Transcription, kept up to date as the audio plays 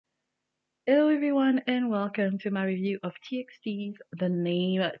Hello, everyone, and welcome to my review of TXT's The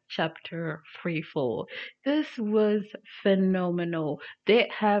Name Chapter Freefall. This was phenomenal. They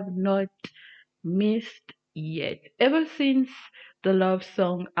have not missed yet. Ever since the Love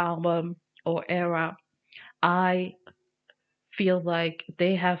Song album or era, I feel like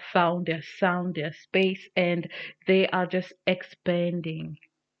they have found their sound, their space, and they are just expanding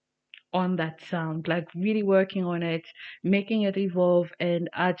on that sound, like really working on it, making it evolve, and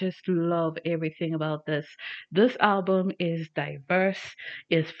I just love everything about this. This album is diverse,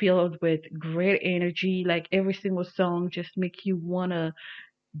 is filled with great energy, like every single song just make you wanna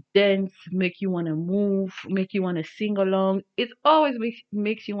dance, make you wanna move, make you wanna sing along. It always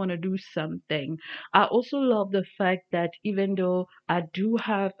makes you wanna do something. I also love the fact that even though I do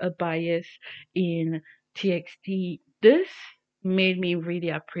have a bias in TXT, this made me really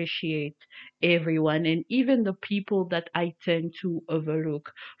appreciate everyone and even the people that I tend to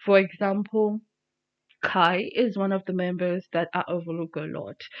overlook. For example, Kai is one of the members that I overlook a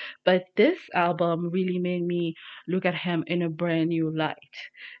lot, but this album really made me look at him in a brand new light.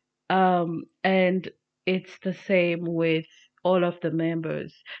 And it's the same with all of the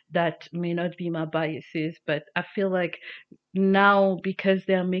members that may not be my biases, but I feel like now because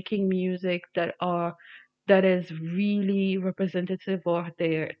they're making music that is really representative of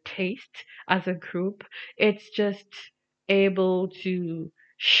their taste as a group, it's just able to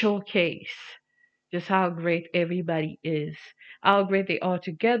showcase just how great everybody is, how great they are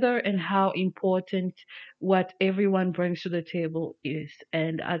together, and how important what everyone brings to the table is.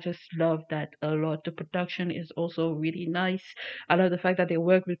 And I just love that a lot. The production is also really nice. I love the fact that they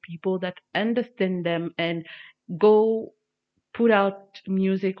work with people that understand them and go put out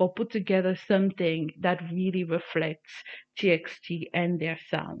music or put together something that really reflects TXT and their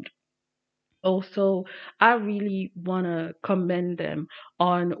sound. Also, I really want to commend them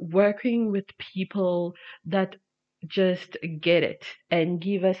on working with people that just get it and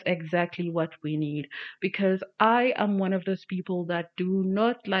give us exactly what we need, because I am one of those people that do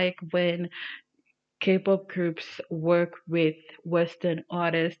not like when K-pop groups work with Western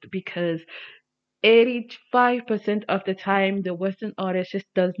artists, because 85% of the time the Western artist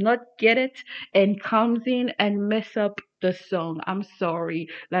just does not get it and comes in and mess up the song. I'm sorry.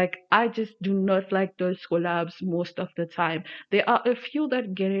 Like, I just do not like those collabs most of the time. There are a few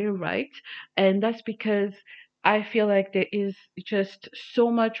that get it right, and that's because I feel like there is just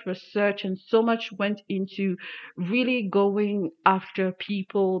so much research and so much went into really going after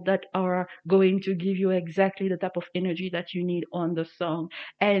people that are going to give you exactly the type of energy that you need on the song.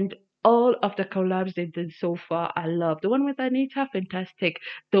 And all of the collabs they did so far, I love. The one with Anita, fantastic.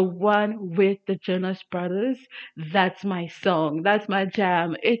 The one with the Jonas Brothers, that's my song. That's my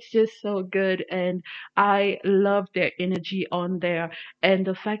jam. It's just so good. And I love their energy on there. And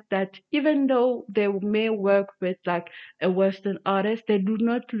the fact that even though they may work with like a Western artist, they do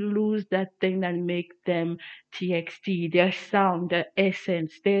not lose that thing that make them TXT, their sound, their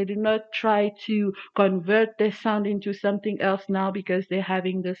essence. They do not try to convert their sound into something else now because they're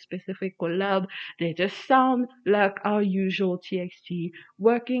having this specific collab. They just sound like our usual TXT,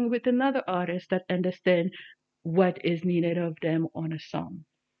 working with another artist that understand what is needed of them on a song.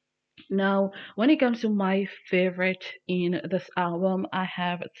 Now, when it comes to my favorite in this album, I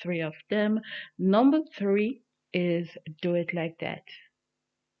have three of them. Number three is Do It Like That.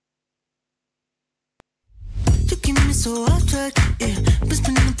 You keep me so off track, yeah. Been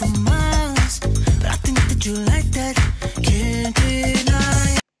spending for miles, but I think that you like that. Can't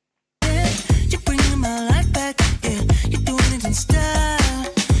deny it. You're bringing my life back, yeah. You're doing it in style.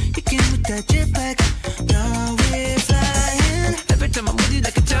 You came with that jetpack, now we're flying. Every time I'm with you,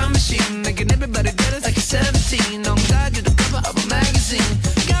 like a time machine, making everybody better, like you're 17. I'm glad you're the cover of a magazine.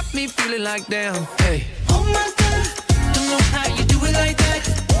 Got me feeling like damn, hey. Oh my God, don't know how you do it like that.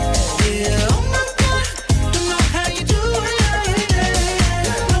 Yeah, oh my God.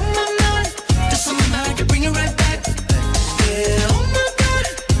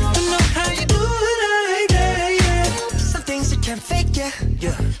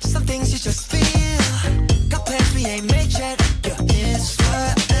 Yeah, some things you just feel. Got plans we ain't made yet. Yeah, it's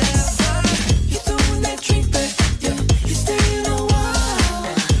forever. You're throwing that drink back. Yeah, you're staying a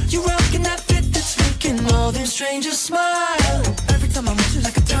while. You're rocking that fit that's making all them strangers smile. Every time I'm with you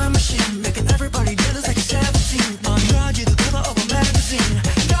like a time machine, making everybody jealous like a 17. On God, you're the cover of a magazine.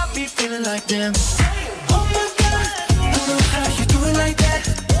 Got me feeling like them. Oh my God, don't know how you do it like that.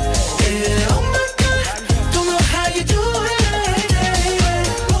 Yeah, oh my God, don't know how you do it.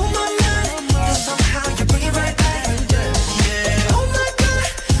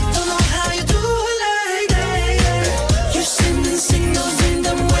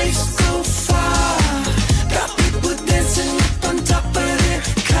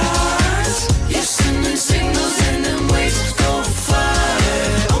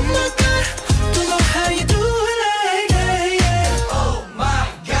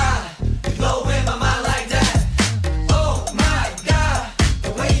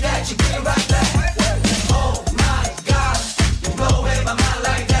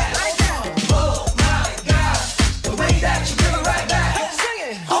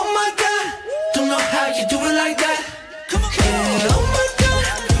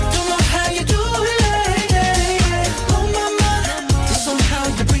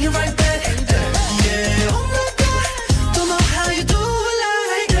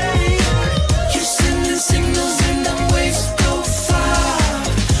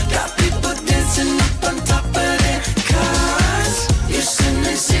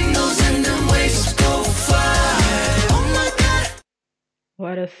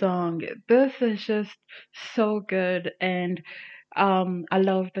 song. This is just so good, and I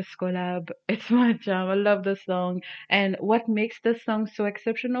love this collab. It's my jam. I love the song, and what makes this song so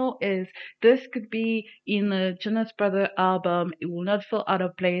exceptional is this could be in a Jonas Brother album. It will not feel out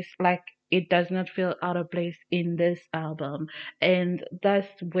of place, like it does not feel out of place in this album, and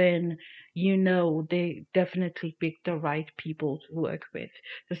that's when you know they definitely picked the right people to work with.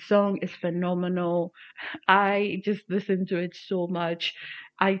 The song is phenomenal. I just listened to it so much.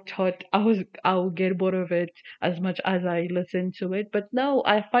 I thought I would get bored of it as much as I listened to it, but no,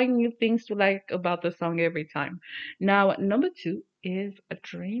 I find new things to like about the song every time. Now, number two is a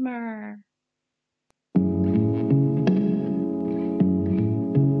dreamer.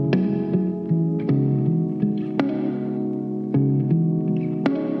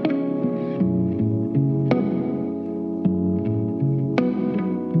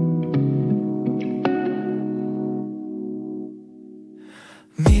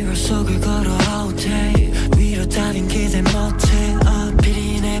 미러 속을 걸어 all day 위로 따윈 기대 못해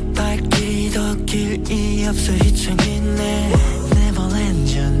어필이 내 발길이 더 길이 없어 희청이네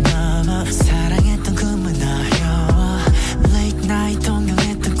Neverland 전 넘어 사랑했던 꿈은 어려워 Late night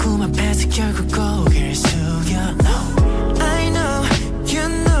동경했던 꿈 앞에서 결국 고개를 숙여 No I know you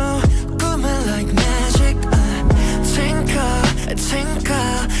know 꿈은 like magic twinkle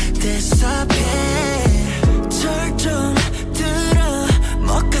disappear 절정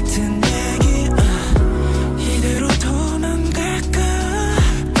같은 얘기 이대로 도망갈까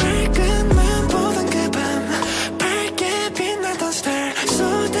밝은만 보던 그 밤 밝게 빛나던 star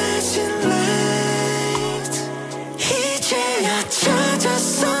쏟아진 light 이제야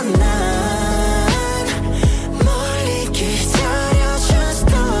찾았어 난 멀리 기다려준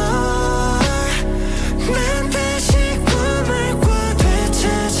star 난 다시 꿈을 꿔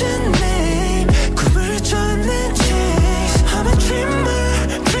되찾은 내 꿈을 쫓는 chase I'm a dreamer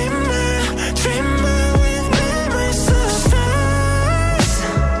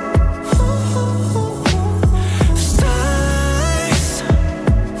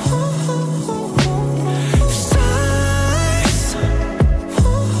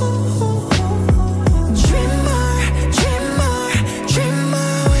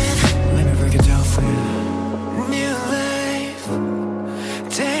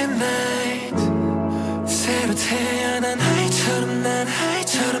태어난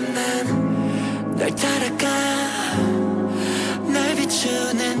하이처럼 난 널 따라가 날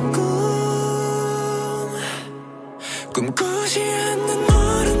비추는 꿈꾸지 않는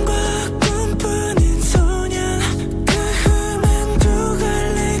어른과 꿈뿐인 소년 그 흠은 두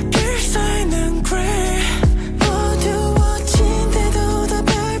갈래 길 쌓이는 gray 어두워진데도 더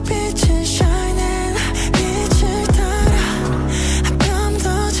별빛은 shining 빛을 따라 밤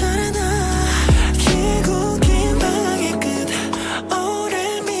더 자라나 길고 방황의 끝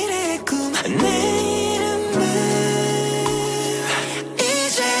오랜 미래의 꿈 내 이름은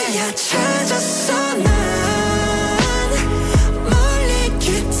이제야 찾았어 난 멀리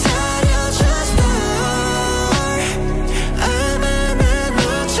기다려준 star 아마 난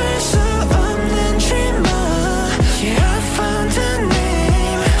어쩔 수 없는 dreamer Yeah I found a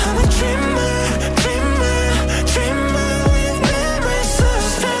name I'm a dreamer with memories of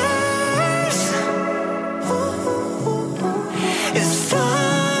stars It's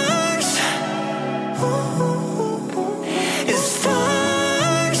stars It's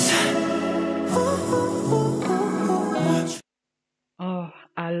stars Oh,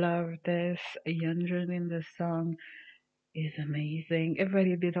 I love this. Yandrin in the song is amazing.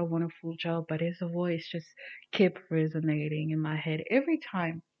 Everybody did a wonderful job, but his voice just kept resonating in my head every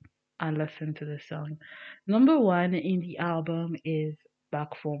time I listen to the song. Number one in the album is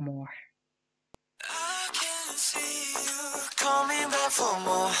Back for More. I can see you coming back for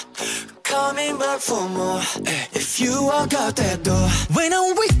more, coming back for more. If you walk out that door, when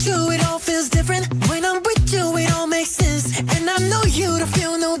I'm with you, it all feels different. When I'm with you, it all makes sense. And I know you don't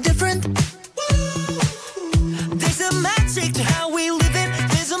feel no different. There's a magic to how we live it.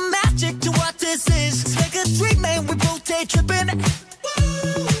 There's a magic to what this is. It's like a dream, man. We both day tripping.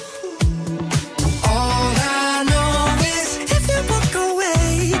 All I know is if you walk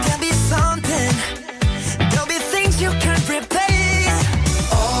away, there'll be something. There'll be things you can't replace.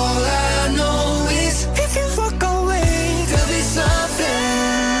 All I know is if you walk away, there'll be something.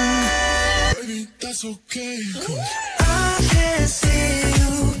 Baby, that's okay. I can see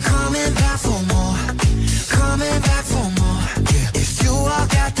you coming back for more, coming back for more. Yeah. If you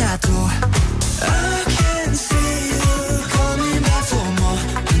walk out that door, I can see you coming back for more,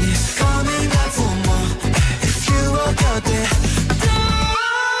 coming back for more. If you walk out there.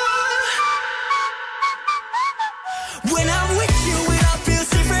 When I'm with you, it all feels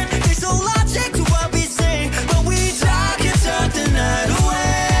different.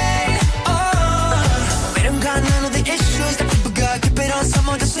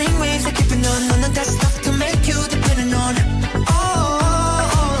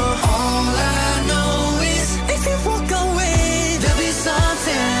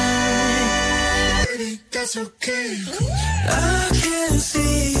 that's okay. I can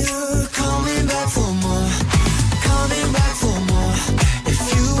see you coming back for more, coming back for more. If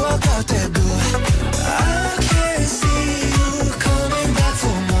you walk out that door, I can see you coming back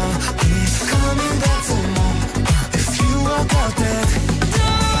for more, coming back for more. If you walk out that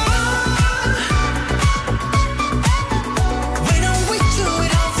door, when I'm with you,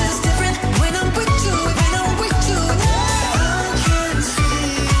 it all feels different. When I'm with you, when I'm with you, I can see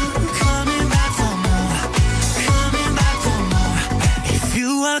you coming back for more, coming back for more. If you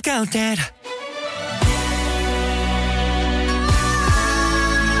walk out that.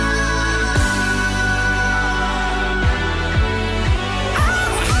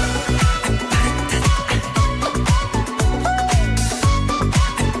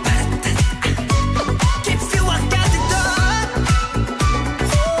 If you walk out the door,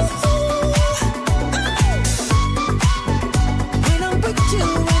 when I'm with you,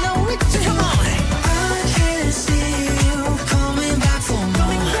 when I'm with you, come on. I can see you coming back for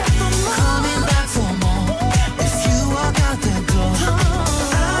more, coming back for more. If you walk out the door,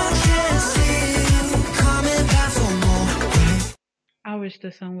 I can see you coming back for more. I wish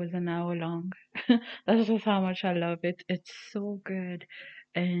the song was an hour long. That's just how much I love it. It's so good.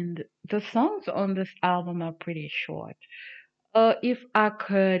 And the songs on this album are pretty short. If I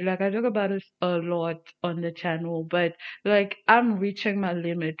could, like, I talk about this a lot on the channel, but like, I'm reaching my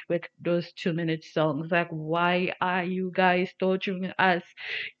limit with those 2 minute songs. Like, why are you guys torturing us?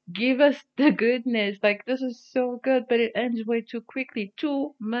 Give us the goodness. Like, this is so good, but it ends way too quickly.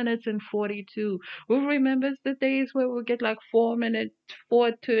 2 minutes and 42. Who remembers the days where we get like 4 minutes,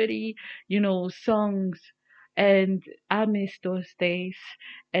 4:30, songs? And I miss those days.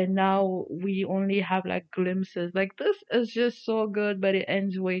 And now we only have like glimpses. Like, this is just so good, but it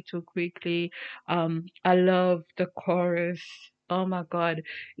ends way too quickly. I love the chorus. Oh my God.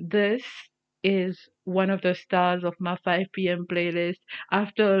 This is one of the stars of my 5 p.m. playlist.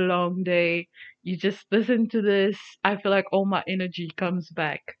 After a long day, you just listen to this. I feel like all my energy comes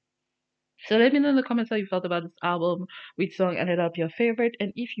back. So let me know in the comments how you felt about this album, which song ended up your favorite,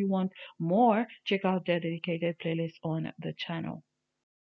 and if you want more, check out their dedicated playlist on the channel.